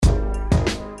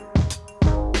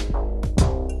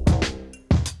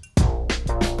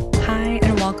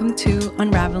welcome to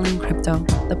Unraveling Crypto,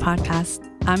 the podcast.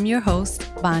 I'm your host,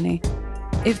 Vane.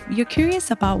 If you're curious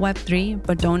about Web3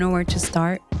 but don't know where to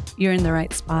start, you're in the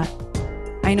right spot.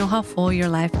 I know how full your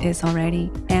life is already,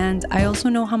 and I also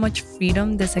know how much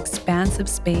freedom this expansive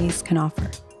space can offer.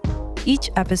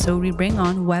 Each episode, we bring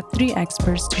on Web3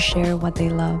 experts to share what they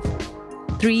love.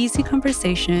 Through easy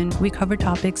conversation, we cover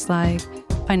topics like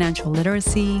financial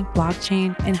literacy,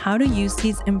 blockchain, and how to use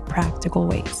these in practical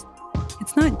ways.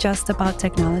 It's not just about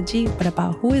technology, but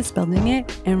about who is building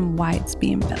it and why it's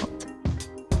being built.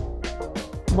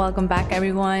 Welcome back,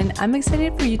 everyone. I'm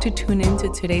excited for you to tune into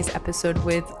today's episode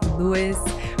with Louise,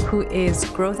 who is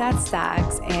growth at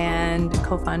Stacks and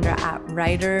co-founder at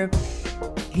Writer.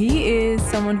 He is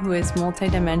someone who is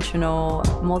multidimensional,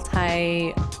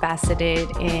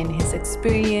 multifaceted in his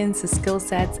experience, his skill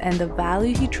sets, and the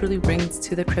value he truly brings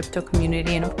to the crypto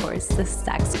community and, of course, the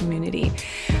Stacks community.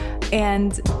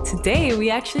 And today, we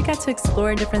actually got to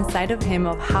explore a different side of him,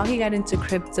 of how he got into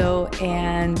crypto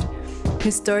and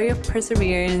his story of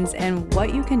perseverance and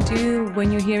what you can do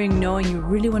when you're hearing no and you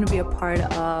really want to be a part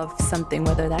of something,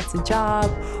 whether that's a job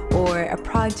or a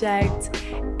project.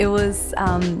 It was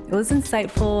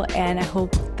insightful, and I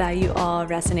hope that you all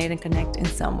resonate and connect in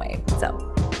some way.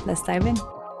 So let's dive in.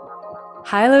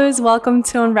 Hi, Louise. Welcome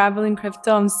to Unraveling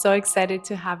Crypto. I'm so excited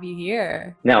to have you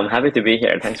here. No, I'm happy to be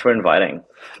here. Thanks for inviting.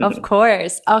 Of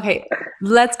course. Okay,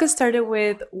 let's get started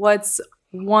with what's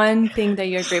one thing that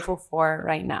you're grateful for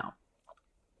right now.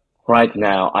 Right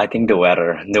now, I think the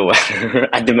weather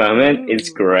at the moment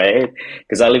is great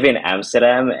because I live in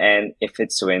Amsterdam, and if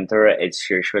it's winter, it's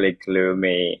usually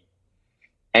gloomy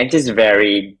and just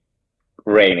very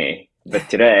rainy. But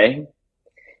today,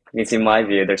 you can see my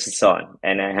view, there's the sun,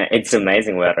 and it's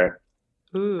amazing weather.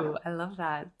 Ooh, I love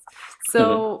that.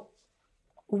 So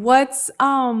what's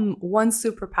one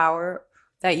superpower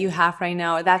that you have right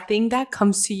now, that thing that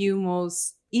comes to you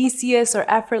most easiest or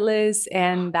effortless,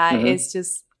 and that is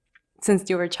just since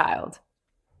you were a child?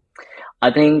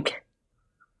 I think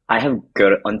I have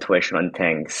good intuition on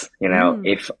things.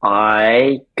 If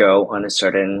I go on a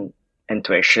certain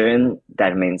intuition,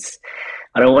 that means,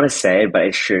 I don't want to say it, but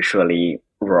it's usually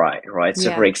right?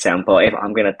 So for example, if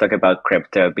I'm going to talk about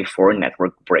crypto before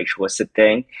network breaks was a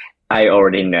thing, I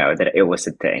already know that it was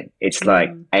a thing. It's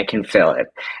like, I can feel it.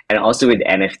 And also with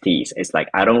NFTs, it's like,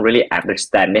 I don't really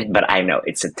understand it, but I know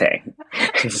it's a thing.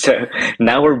 So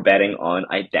now we're betting on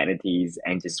identities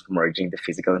and just merging the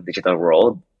physical and digital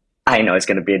world. I know it's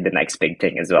going to be the next big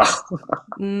thing as well.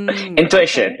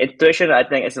 Intuition. Okay. Intuition, I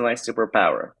think, is my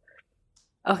superpower.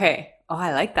 Okay. Oh,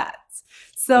 I like that.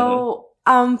 So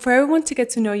for everyone to get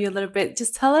to know you a little bit,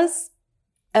 just tell us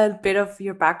a bit of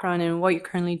your background and what you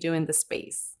currently do in the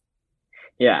space.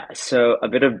 Yeah, so a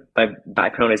bit of my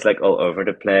background is like all over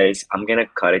the place. I'm gonna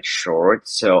cut it short.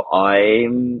 So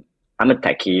I'm a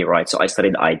techie, right? So I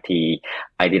studied IT.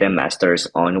 I did a master's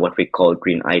on what we call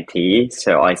green IT.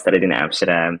 So I studied in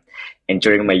Amsterdam, and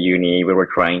during my uni, we were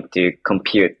trying to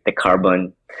compute the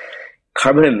carbon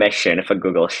emission of a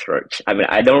Google search. I mean,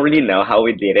 I don't really know how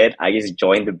we did it. I just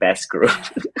joined the best group.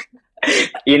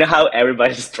 You know how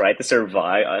everybody's trying to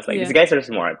survive. I was like, these guys are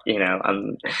smart.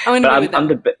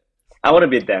 I want to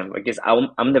beat them because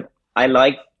I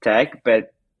like tech,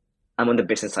 but I'm on the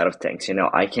business side of things.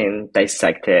 I can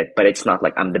dissect it, but it's not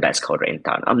like I'm the best coder in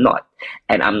town. I'm not.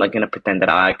 And I'm not going to pretend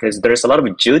that because there's a lot of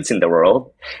Judes in the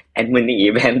world, and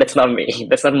Munib, and that's not me.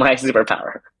 That's not my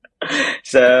superpower.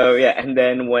 So yeah, and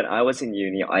then when I was in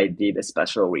uni, I did a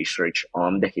special research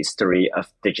on the history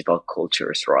of digital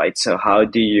cultures, right? So how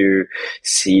do you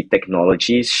see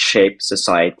technologies shape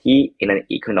society in an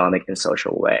economic and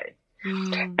social way?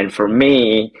 And for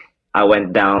me, I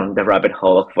went down the rabbit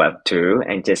hole of Web2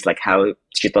 and just like how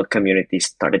digital communities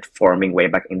started forming way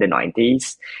back in the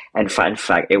 90s. And fun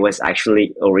fact, it was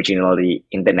actually originally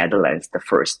in the Netherlands, the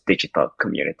first digital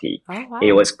community. Oh, wow.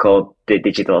 It was called the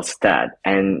Digital Stad.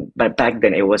 But back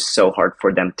then it was so hard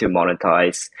for them to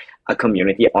monetize a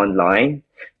community online.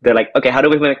 They're like, okay, how do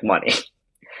we make money?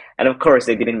 And of course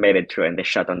they didn't make it through and they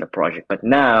shut down the project. But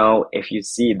now if you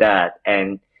see that,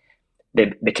 and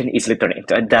they can easily turn it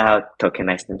into a DAO,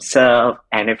 tokenize themselves,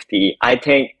 NFT. I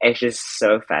think it's just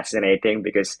so fascinating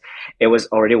because it was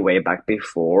already way back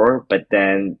before, but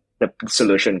then the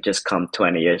solution just come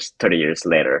 20 years, 30 years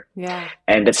later. Yeah.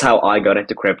 And that's how I got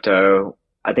into crypto.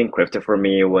 I think crypto for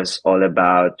me was all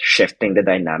about shifting the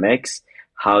dynamics.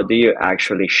 How do you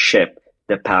actually shift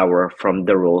the power from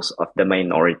the rules of the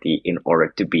minority in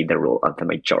order to be the rule of the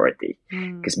majority?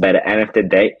 Because by the end of the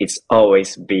day, it's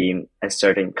always been a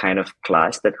certain kind of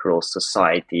class that rules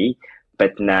society.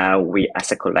 But now we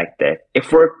as a collective,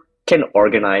 if we're can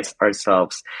organize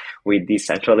ourselves with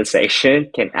decentralization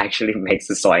can actually make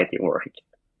society work.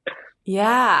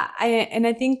 Yeah,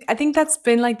 I think that's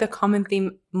been like the common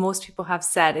theme most people have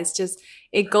said. It's just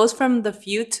it goes from the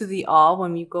few to the all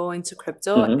when you go into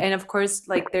crypto. Hmm. And of course,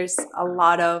 like there's a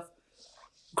lot of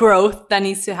growth that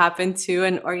needs to happen to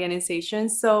an organization.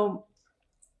 So,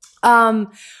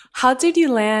 um, how did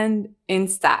you land in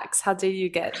Stacks? How did you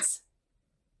get?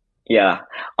 Yeah,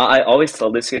 I always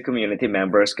tell this to community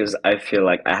members because I feel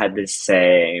like I had the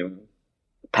same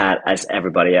path as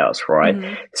everybody else, right?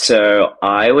 Hmm. So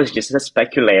I was just a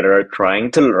speculator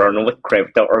trying to learn what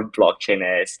crypto or blockchain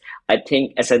is. I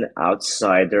think as an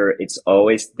outsider, it's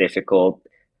always difficult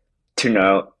to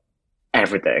know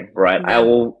everything, right?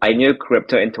 Yeah. I knew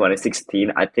crypto in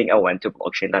 2016. I think I went to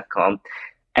blockchain.com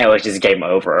and it was just game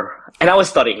over. And I was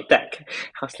studying tech.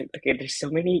 I was like, okay, there's so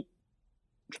many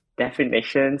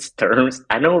definitions, terms.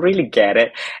 I don't really get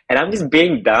it. And I'm just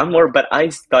being dumb, or but I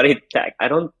studied tech. I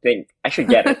don't think I should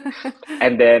get it.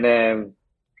 And then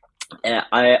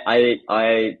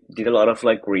I did a lot of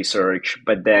like research,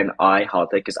 but then I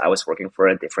halted because I was working for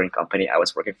a different company. I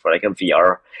was working for like a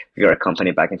VR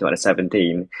company back in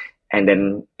 2017. And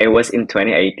then it was in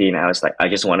 2018, I was like, I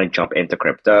just want to jump into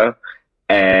crypto.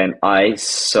 And I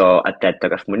saw a TED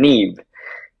Talk of Munib,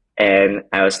 and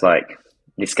I was like,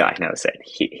 this guy knows it.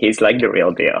 He's like the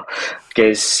real deal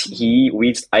because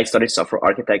I studied software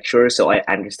architecture, so I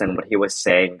understand what he was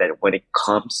saying that when it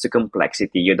comes to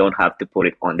complexity, you don't have to put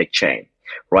it on the chain,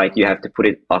 right? You have to put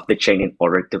it off the chain in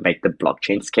order to make the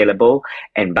blockchain scalable.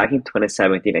 And back in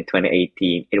 2017 and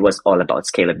 2018, it was all about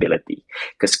scalability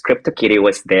because CryptoKitty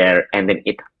was there, and then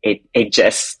it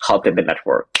just halted the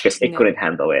network because it Yeah. couldn't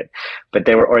handle it. But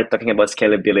they were already talking about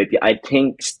scalability. I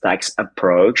think Stack's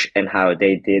approach and how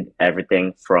they did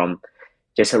everything from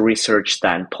just a research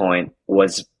standpoint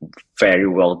was very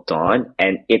well done,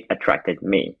 and it attracted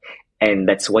me. And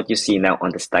that's what you see now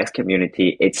on the Stacks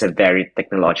community. It's a very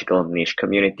technological niche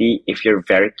community. If you're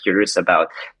very curious about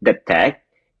the tech,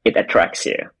 it attracts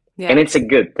you. And Yeah. it's a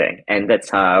good thing. And that's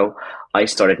how I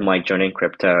started my journey in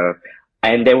crypto.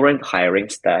 And they weren't hiring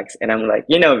Stacks. And I'm like,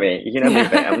 you know me,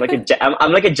 man. I'm like Yeah.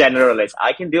 I'm like a generalist.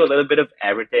 I can do a little bit of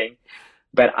everything,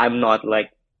 but I'm not like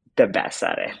the best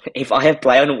at it. If I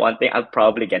apply on one thing, I'll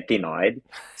probably get denied.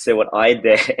 So what I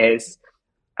did is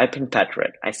I pinned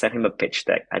Patrick. I sent him a pitch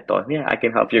deck. I thought, yeah, I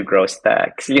can help you grow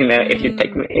stacks. If you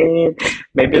take Mm. me in,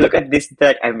 maybe look at this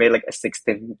deck. I made like a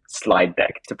 16 slide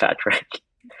deck to Patrick.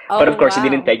 But of Oh, course, he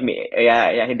didn't wow. take me.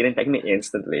 Yeah, he didn't take me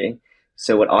instantly.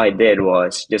 So what I did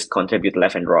was just contribute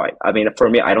left and right. I mean, for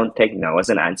me, I don't take no as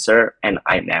an answer, and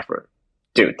I never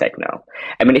do take no.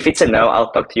 I mean, if it's a no,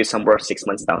 I'll talk to you somewhere 6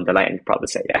 months down the line and you probably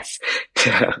say yes.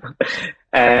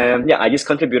 Yeah, I just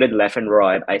contributed left and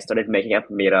right. I started making up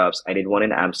meetups. I did one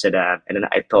in Amsterdam, and then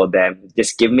I told them,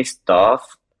 just give me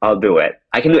stuff. I'll do it.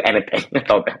 I can do anything. I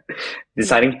told them. Yeah.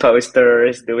 Designing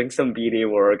posters, doing some BD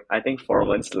work. I think 4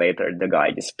 months later, the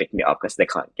guy just picked me up because they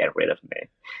can't get rid of me.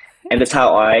 And that's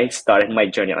how I started my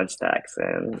journey on Stacks.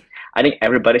 And I think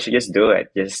everybody should just do it.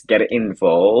 Just get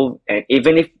involved. And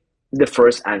even if the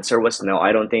first answer was no,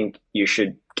 I don't think you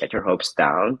should get your hopes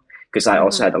down because I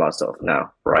also Hmm. had a lot of no,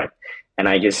 right? And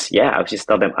I just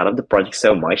tell them I love the project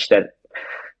so much that,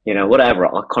 whatever,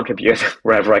 I'll contribute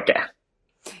wherever I can.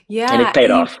 And it Yeah. paid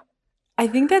off. I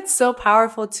think that's so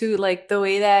powerful too, like the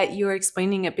way that you were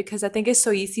explaining it, because I think it's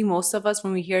so easy. Most of us,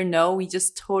 when we hear no, we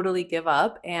just totally give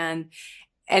up. And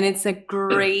it's a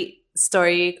great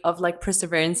story of like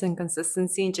perseverance and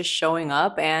consistency and just showing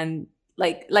up. And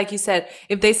like you said,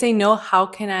 if they say no, how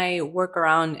can I work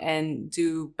around and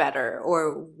do better,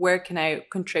 or where can I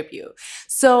contribute?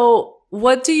 So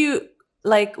what do you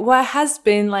like, what has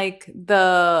been like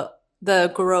the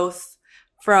growth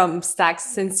from Stacks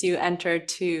since you entered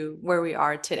to where we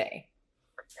are today?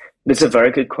 That's a very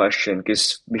good question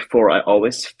because before I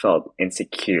always felt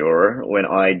insecure when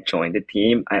I joined the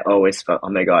team. I always felt, oh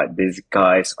my God, these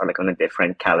guys are like on a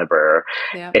different caliber.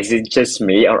 Yeah. Is it just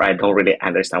me or I don't really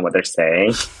understand what they're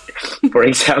saying? For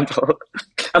example,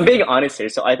 I'm being honest here.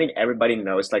 So I think everybody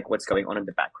knows like what's going on in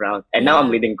the background. And now I'm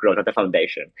Yeah. leading growth at the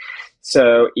foundation.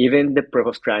 So even the proof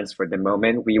of transfer, the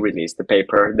moment we released the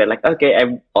paper, they're like, okay,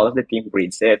 all of the team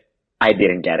reads it. I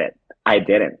didn't get it. I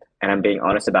didn't. And I'm being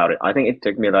honest about it. I think it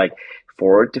took me like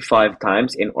 4 to 5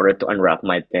 times in order to unwrap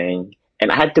my thing.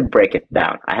 And I had to break it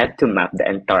down. I had to map the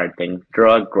entire thing,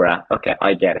 draw a graph. Okay,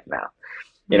 I get it now.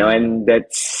 Mm.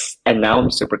 And now I'm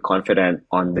super confident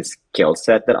on the skill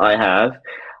set that I have.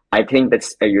 I think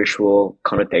that's a usual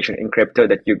connotation in crypto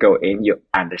that you go in, you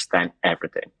understand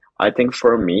everything. I think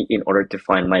for me, in order to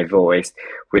find my voice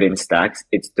within Stacks,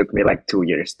 it took me like 2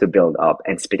 years to build up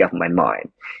and speak up my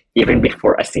mind. Even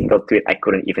before a single tweet, I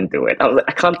couldn't even do it. I was like,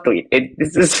 I can't tweet.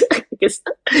 This is, because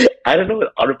I don't know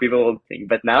what other people will think,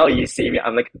 but now you see me,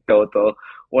 I'm like a total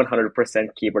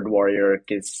 100% keyboard warrior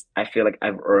because I feel like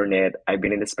I've earned it. I've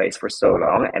been in the space for so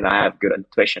long and I have good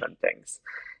intuition on things.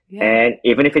 Yeah. And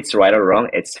even if it's right or wrong,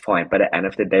 it's fine. But at the end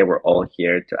of the day, we're all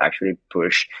here to actually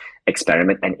push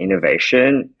experiment and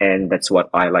innovation. And that's what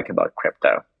I like about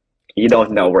crypto. You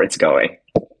don't know where it's going.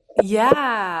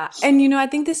 Yeah. And I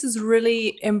think this is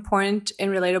really important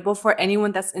and relatable for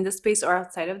anyone that's in the space or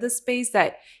outside of the space,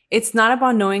 that it's not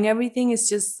about knowing everything. It's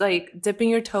just like dipping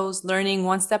your toes, learning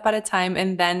one step at a time,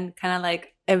 and then kind of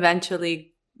like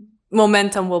eventually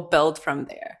momentum will build from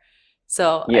there.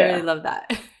 So I really Yeah. love that.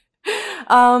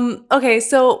 Okay,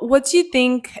 so what do you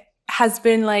think has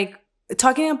been like,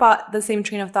 talking about the same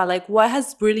train of thought, like what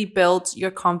has really built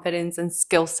your confidence and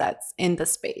skill sets in the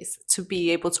space to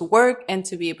be able to work and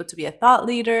to be able to be a thought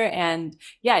leader? And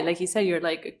yeah, like you said, you're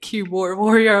like a keyboard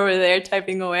warrior over there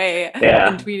typing away and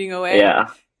Yeah. tweeting away. Yeah.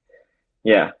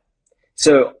 Yeah.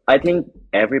 So I think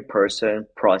every person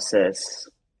process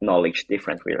knowledge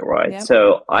differently, right? Yep.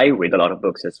 So I read a lot of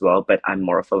books as well, but I'm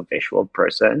more of a visual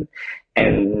person,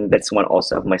 and that's one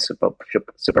also of my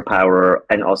superpower.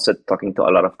 And also talking to a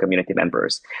lot of community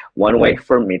members. One way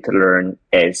for me to learn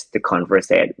is to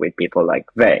conversate with people like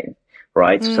Vane,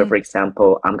 right? So Mm, for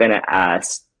example, I'm gonna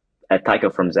ask Tycho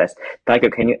from Zest. Tycho,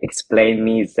 can you explain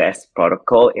me Zest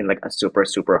protocol in like a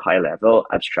super high level,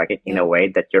 abstract it in a yep. way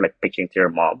that you're like pitching to your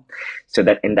mom, so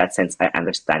that in that sense I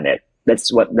understand it.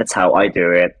 That's how I do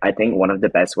it. I think one of the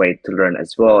best way to learn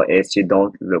as well is you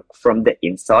don't look from the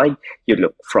inside, you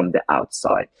look from the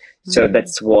outside. So Mm,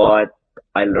 that's what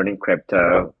I learn in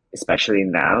crypto, especially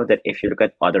now that if you look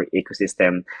at other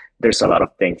ecosystem, there's a lot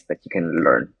of things that you can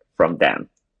learn from them,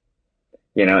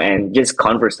 and just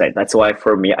conversate. That's why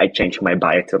for me, I changed my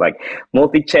bio to like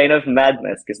multi-chain of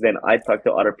madness, because then I talk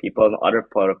to other people on other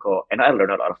protocol and I learn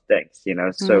a lot of things.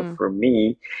 So mm, for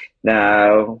me,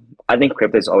 now I think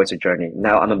crypto is always a journey.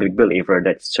 Now I'm a big believer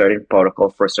that certain protocol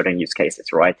for certain use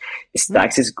cases, right? mm.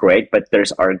 Stacks is great, but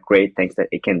there's are great things that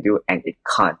it can do and it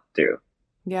can't do.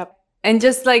 Yep. And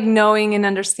just like knowing and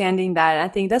understanding that, I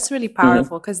think that's really Hmm.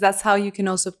 powerful, because that's how you can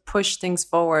also push things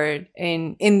forward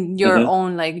in your Hmm.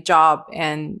 own like job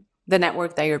and the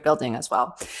network that you're building as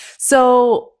well.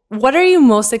 So, what are you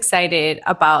most excited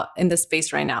about in the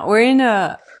space right now? We're in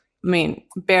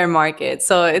bear market,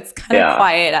 so it's kind of Yeah.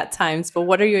 quiet at times, but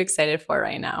what are you excited for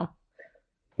right now?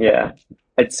 Yeah,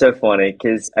 it's so funny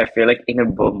because I feel like in a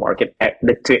bull market,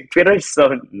 Twitter is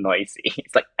so noisy.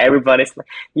 It's like everybody's like,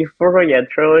 Euphoria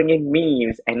throwing in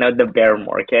memes. And now the bear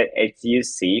market, it's you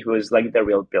see who's like the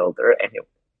real builder and who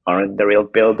aren't the real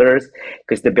builders,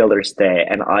 because the builders stay.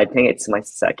 And I think it's my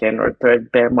second or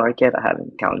third bear market. I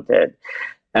haven't counted.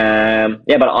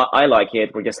 Yeah, but I like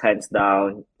it. We're just hands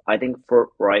down. I think for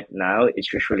right now,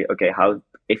 it's usually okay. How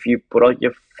if you put on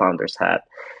your founder's hat,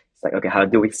 it's like okay, how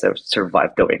do we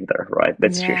survive the winter, right?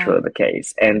 That's Yeah. usually the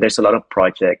case. And there's a lot of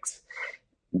projects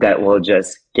that will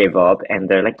just give up, and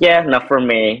they're like, yeah, not for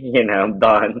me. I'm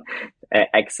done.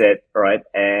 Exit, right?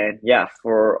 And yeah,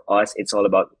 for us, it's all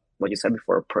about what you said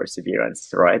before,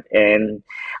 perseverance, right? And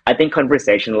I think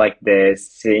conversation like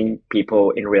this, seeing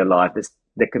people in real life,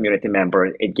 the community member,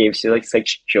 it gives you like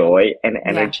such joy and Yeah.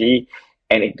 energy,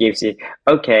 and it gives you,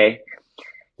 okay,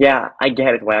 yeah, I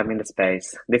get it why I'm in the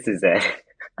space. This is it.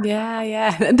 Yeah,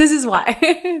 yeah. This is why.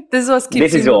 This is what keeps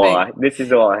This you is moving. why. This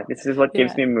is why. This is what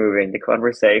keeps Yeah. me moving. The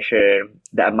conversation,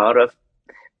 the amount of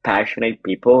passionate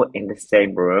people in the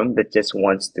same room that just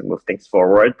wants to move things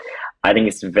forward. I think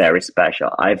it's very special.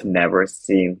 I've never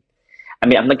seen, I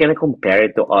mean, I'm not going to compare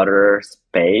it to other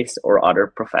space or other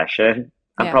profession.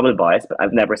 I'm Yeah. probably biased, but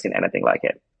I've never seen anything like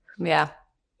it. Yeah.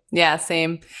 Yeah,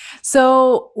 same.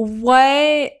 So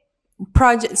what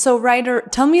project, so Ryder,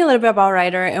 tell me a little bit about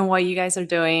Ryder and what you guys are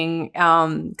doing.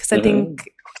 Because I Hmm. think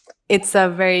it's a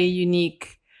very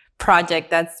unique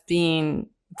project that's being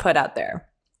put out there.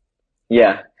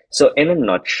 Yeah. So in a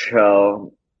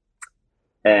nutshell,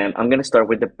 I'm going to start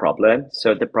with the problem.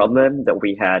 So the problem that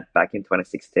we had back in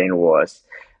 2016 was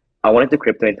I wanted to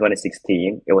crypto in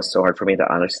 2016. It was so hard for me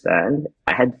to understand.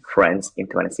 I had friends in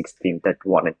 2016 that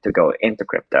wanted to go into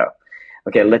crypto.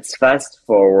 Okay, let's fast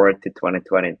forward to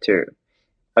 2022.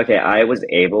 Okay, I was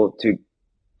able to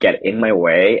get in my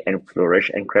way and flourish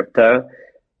in crypto,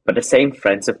 but the same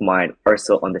friends of mine are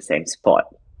still on the same spot.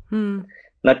 Hmm.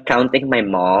 Not counting my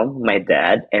mom, my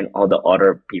dad, and all the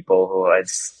other people who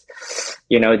was,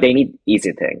 they need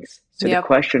easy things. So the Yep.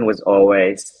 question was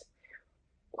always,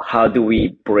 how do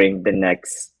we bring the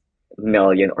next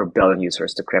million or billion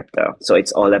users to crypto. So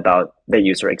it's all about the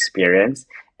user experience,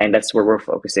 and that's where we're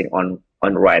focusing on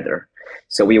Rider.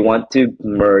 So we want to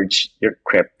merge your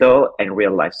crypto and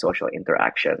real life social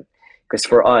interaction. Because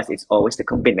for us, it's always the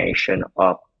combination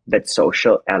of that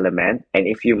social element. And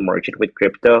if you merge it with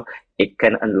crypto, it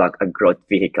can unlock a growth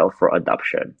vehicle for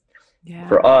adoption.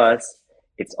 For Yeah. us,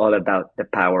 it's all about the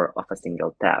power of a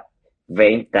single tap.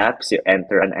 Vein taps, you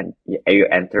enter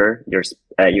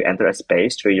a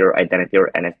space through your identity or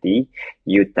NFT.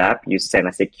 You tap, you send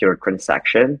a secure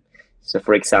transaction. So,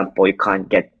 for example, you can't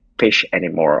get fish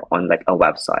anymore on like a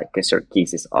website because your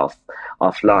keys is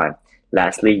offline.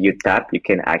 Lastly, you tap, you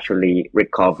can actually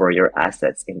recover your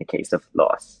assets in the case of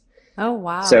loss. Oh,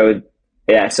 wow. So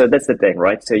yeah, so that's the thing,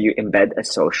 right? So you embed a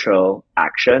social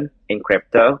action in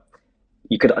crypto,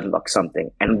 you could unlock something.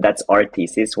 And that's our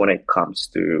thesis when it comes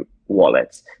to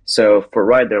wallets. So for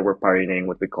Rider, we're pioneering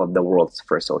what we call the world's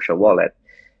first social wallet.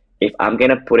 If I'm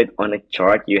gonna put it on a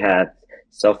chart, you have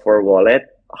software wallet,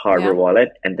 hardware Yeah. wallet,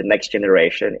 and the next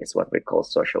generation is what we call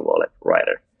social wallet,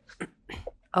 Rider.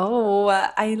 Oh,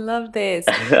 I love this.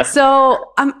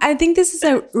 So I think this is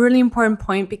a really important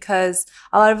point because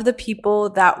a lot of the people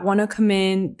that want to come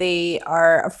in, they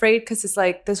are afraid because it's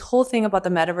like this whole thing about the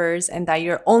metaverse and that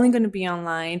you're only going to be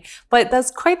online. But that's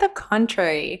quite the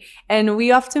contrary. And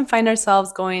we often find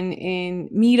ourselves going in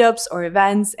meetups or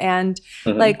events. And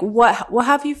Mhm. like, what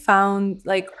have you found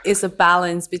like is a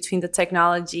balance between the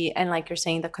technology and like you're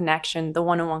saying the connection, the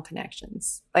one-on-one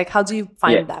connections? Like, how do you Yeah,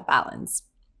 find that balance?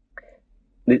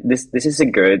 this is a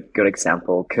good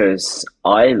example because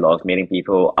I love meeting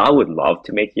people. I would love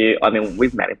to meet you. I mean,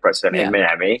 we've met in person in Yeah.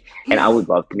 Miami, and I would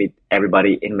love to meet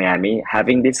everybody in Miami.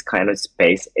 Having this kind of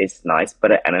space is nice,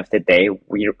 but at the end of the day,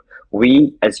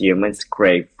 we as humans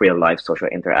crave real life social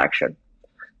interaction.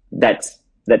 That's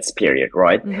period,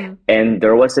 right? Mm-hmm. And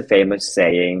there was a famous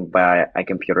saying by a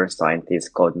computer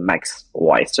scientist called Max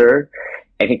Weiser,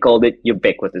 and he called it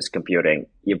ubiquitous computing.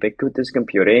 Ubiquitous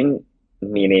computing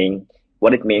meaning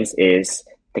what it means is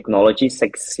technology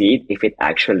succeed if it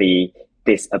actually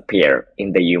disappear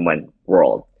in the human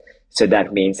world. So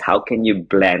that means how can you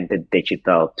blend the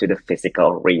digital to the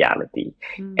physical reality?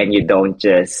 And you don't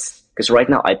just because right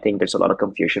now I think there's a lot of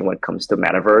confusion when it comes to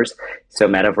metaverse. So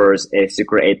metaverse is to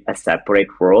create a separate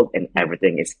world and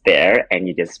everything is there and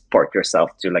you just port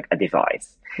yourself to like a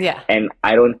device. Yeah. And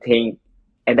I don't think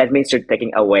and that means you're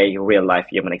taking away real life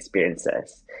human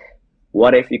experiences.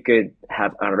 What if you could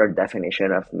have another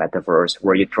definition of metaverse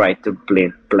where you try to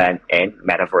blend in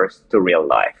metaverse to real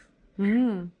life?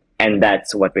 Mm. And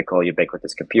that's what we call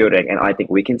ubiquitous computing. And I think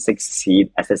we can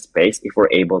succeed as a space if we're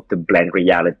able to blend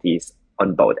realities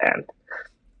on both ends.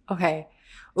 Okay.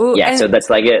 Ooh, Yeah, so and that's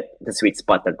like it, the sweet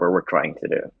spot that we're trying to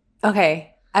do.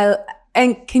 okay. I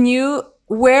and can you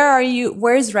where are you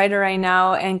where's Ryder right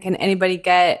now and can anybody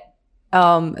get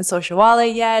a social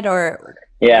wallet yet or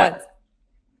Yeah, what?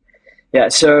 Yeah,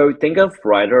 so think of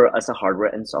Rider as a hardware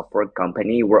and software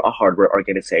company. We're a hardware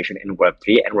organization in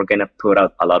Web3, and we're going to put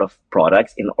out a lot of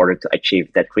products in order to achieve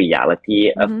that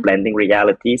reality of Mm-hmm. blending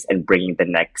realities and bringing the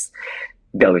next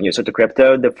billion user to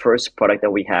crypto. The first product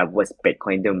that we have was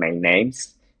Bitcoin domain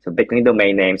names. So Bitcoin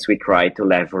domain names, we try to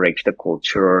leverage the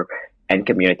culture and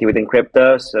community within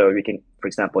crypto. So we can, for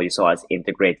example, you saw us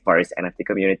integrate various NFT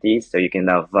communities. So you can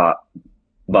have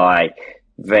buy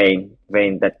Vein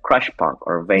that Crush Punk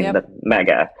or Vein that Yep.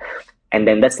 Mega. And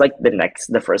then that's like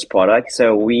the first product.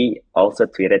 So we also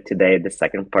tweeted today the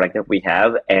second product that we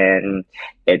have, and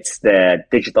it's the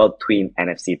digital twin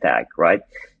NFC tag, right?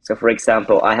 So for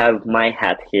example, I have my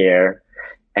hat here,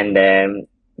 and then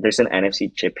there's an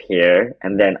NFC chip here,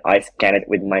 and then I scan it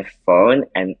with my phone,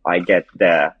 and I get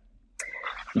the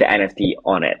NFT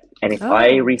on it. And if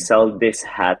I Oh. resell this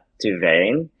hat to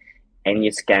Vein, and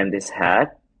you scan this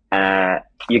hat,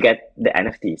 you get the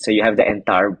NFT. So you have the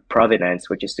entire provenance,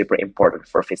 which is super important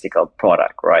for physical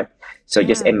product, right? So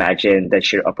just Yeah. imagine the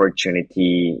sheer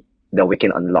opportunity that we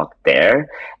can unlock there.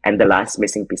 And the last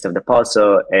missing piece of the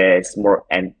puzzle is more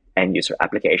end user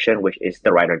application, which is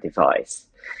the Rider device.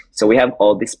 So we have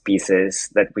all these pieces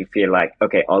that we feel like,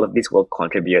 okay, all of these will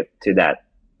contribute to that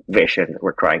vision that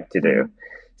we're trying to do. Mm-hmm.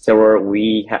 So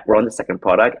we're on the second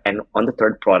product, and on the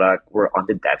third product, we're on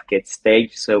the dev kit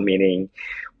stage. So meaning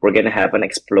we're gonna have an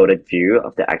exploded view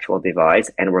of the actual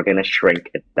device, and we're gonna shrink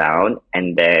it down,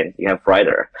 and then you have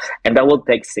Rider, and that will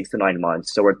take 6 to 9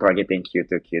 months. So we're targeting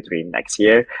Q2, Q3 next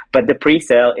year. But the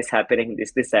pre-sale is happening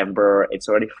this December. It's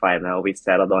already final. We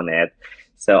settled on it.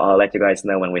 So I'll let you guys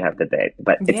know when we have the date.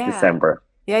 But it's Yeah. December.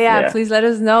 Yeah, Yeah. please let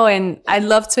us know. And I'd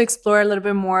love to explore a little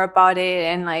bit more about it.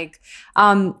 And like,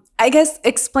 I guess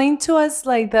explain to us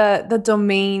like the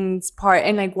domains part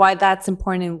and like why that's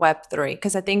important in Web3,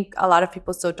 because I think a lot of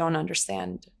people still don't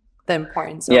understand the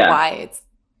importance or Yeah. why it's.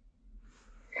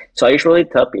 So I usually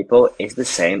tell people it's the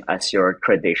same as your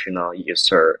traditional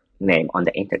user name on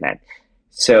the internet.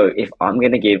 So if I'm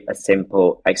going to give a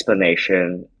simple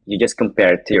explanation, you just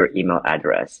compare it to your email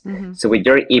address. Mhm. So with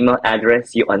your email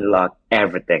address, you unlock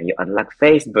everything. You unlock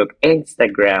Facebook,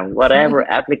 Instagram, whatever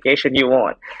application you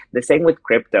want. The same with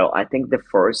crypto. I think the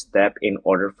first step in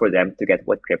order for them to get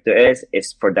what crypto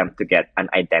is for them to get an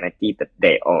identity that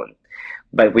they own.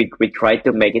 But we try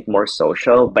to make it more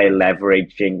social by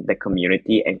leveraging the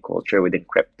community and culture within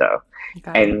crypto.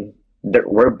 Okay. And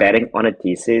we're betting on a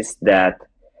thesis that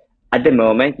at the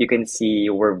moment you can see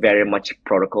we're very much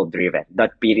protocol driven,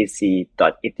 .BTC,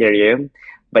 .Ethereum.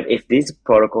 But if these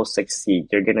protocols succeed,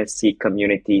 you're going to see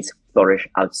communities flourish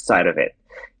outside of it.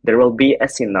 There will be a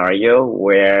scenario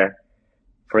where,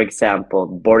 for example,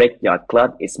 Bored Ape Yacht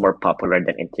Club is more popular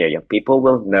than Ethereum. People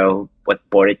will know what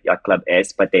Bored Ape Yacht Club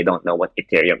is, but they don't know what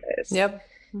Ethereum is. Yep.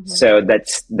 Mhm. So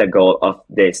that's the goal of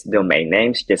this domain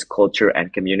names, just culture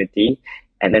and community.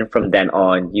 And then from then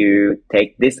on, you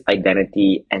take this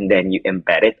identity and then you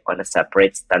embed it on a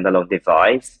separate standalone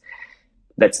device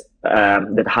that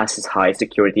has this high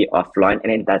security offline.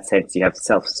 And in that sense, you have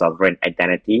self-sovereign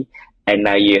identity. And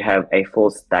now you have a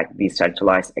full stack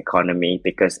decentralized economy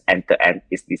because end to end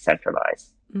is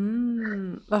decentralized.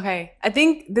 Okay. I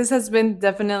think this has been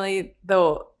definitely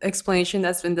the explanation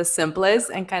that's been the simplest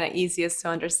and kind of easiest to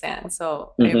understand.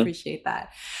 So I appreciate that.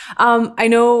 I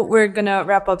know we're going to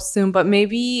wrap up soon, but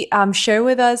maybe share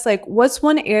with us, like, what's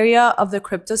one area of the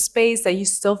crypto space that you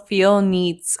still feel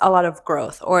needs a lot of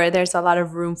growth or there's a lot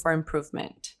of room for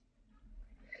improvement?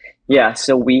 Yeah,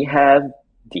 so we have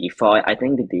DeFi. I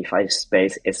think the DeFi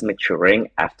space is maturing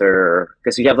after,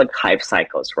 because you have like hype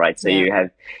cycles, right? So Yeah. you have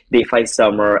DeFi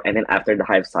summer, and then after the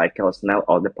hype cycles, now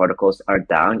all the protocols are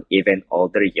down, even all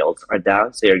their yields are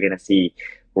down. So you're gonna see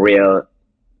real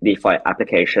DeFi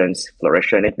applications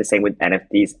flourish in it. The same with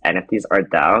NFTs. NFTs are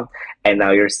down, and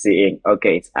now you're seeing,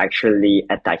 okay, it's actually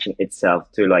attaching itself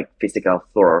to like physical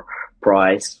floor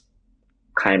price,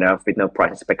 kind of with no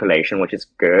price speculation, which is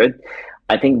good.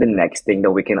 I think the next thing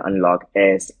that we can unlock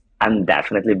is, I'm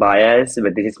definitely biased,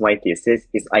 but this is my thesis,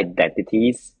 is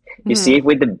identities. You see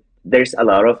with there's a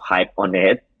lot of hype on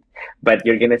it, but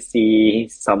you're gonna see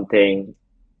something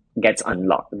gets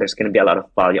unlocked. There's gonna be a lot of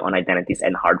value on identities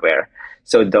and hardware.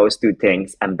 So those two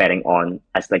things I'm betting on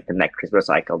as like the next crypto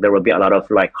cycle. There will be a lot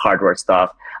of like hardware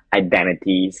stuff,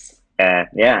 identities.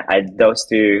 Those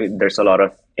two, there's a lot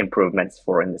of improvements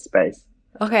for in the space.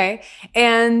 Okay.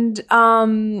 And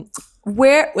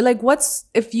where, like, what's,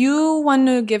 if you want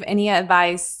to give any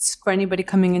advice for anybody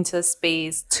coming into the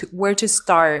space, to where to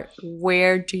start,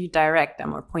 where do you direct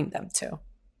them or point them to?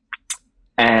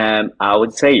 I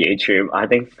would say YouTube. I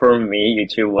think for me,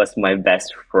 YouTube was my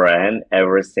best friend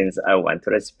ever since I went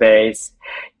to the space.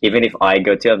 Even if I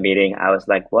go to a meeting, I was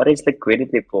like, what is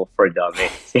liquidity pool for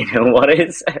dummies? What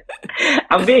is,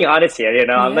 I'm being honest here,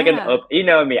 I'm like Yeah. you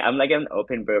know me, I'm like an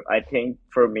open book. I think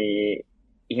for me,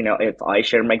 if I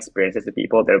share my experiences to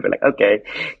people, they'll be like, okay,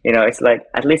 it's like,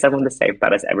 at least I'm on the same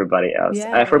path as everybody else.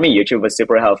 Yeah, For me, YouTube was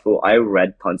super helpful. I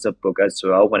read tons of books as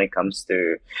well when it comes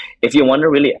to, if you want to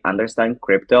really understand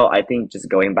crypto, I think just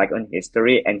going back on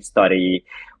history and study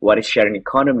what is sharing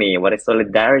economy, what is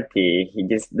solidarity,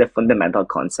 just the fundamental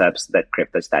concepts that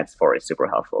crypto stands for is super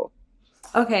helpful.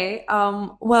 Okay.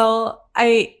 Well,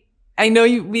 I know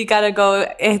we gotta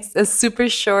go. It's a super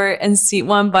short and sweet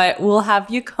one, but we'll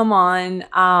have you come on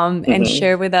and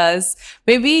share with us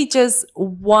maybe just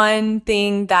one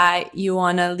thing that you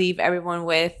want to leave everyone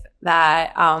with,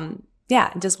 that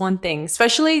just one thing,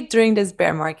 especially during this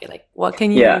bear market. Like, what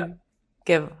can you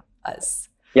give us?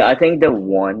 Yeah, I think the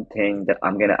one thing that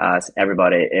I'm gonna ask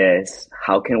everybody is,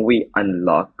 how can we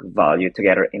unlock value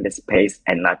together in the space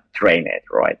and not drain it,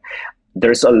 right?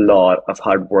 There's a lot of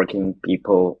hardworking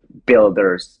people,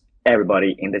 builders,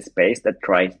 everybody in the space that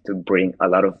tries to bring a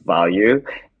lot of value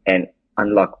and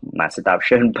unlock mass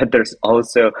adoption, but there's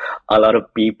also a lot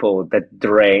of people that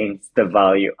drains the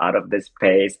value out of the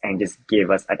space and just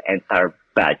give us an entire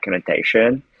bad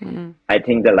connotation. I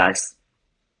think the last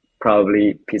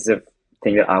probably piece of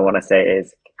thing that I want to say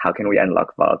is, how can we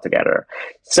unlock value together?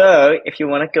 So if you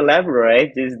want to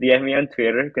collaborate, just DM me on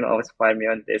Twitter. You can always find me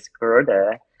on Discord.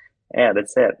 Yeah,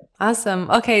 that's it. Awesome.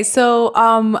 Okay, so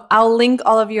I'll link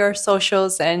all of your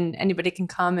socials and anybody can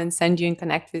come and send you and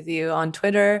connect with you on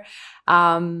Twitter.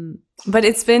 But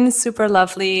it's been super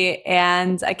lovely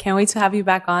and I can't wait to have you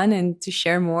back on and to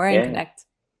share more and connect.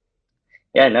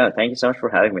 Yeah, no, thank you so much for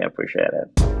having me. I appreciate it.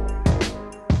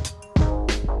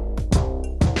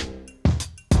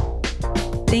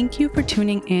 Thank you for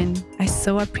tuning in. I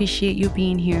so appreciate you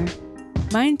being here.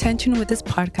 My intention with this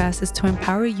podcast is to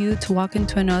empower you to walk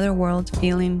into another world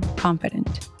feeling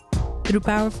confident. Through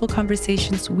powerful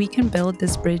conversations, we can build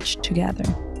this bridge together.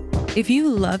 If you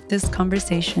loved this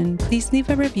conversation, please leave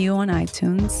a review on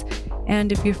iTunes.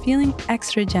 And if you're feeling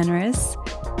extra generous,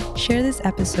 share this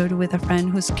episode with a friend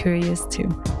who's curious too.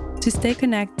 To stay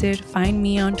connected, find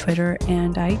me on Twitter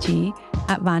and IG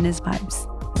at Vanna's Vibes.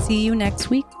 See you next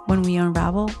week when we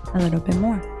unravel a little bit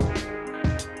more.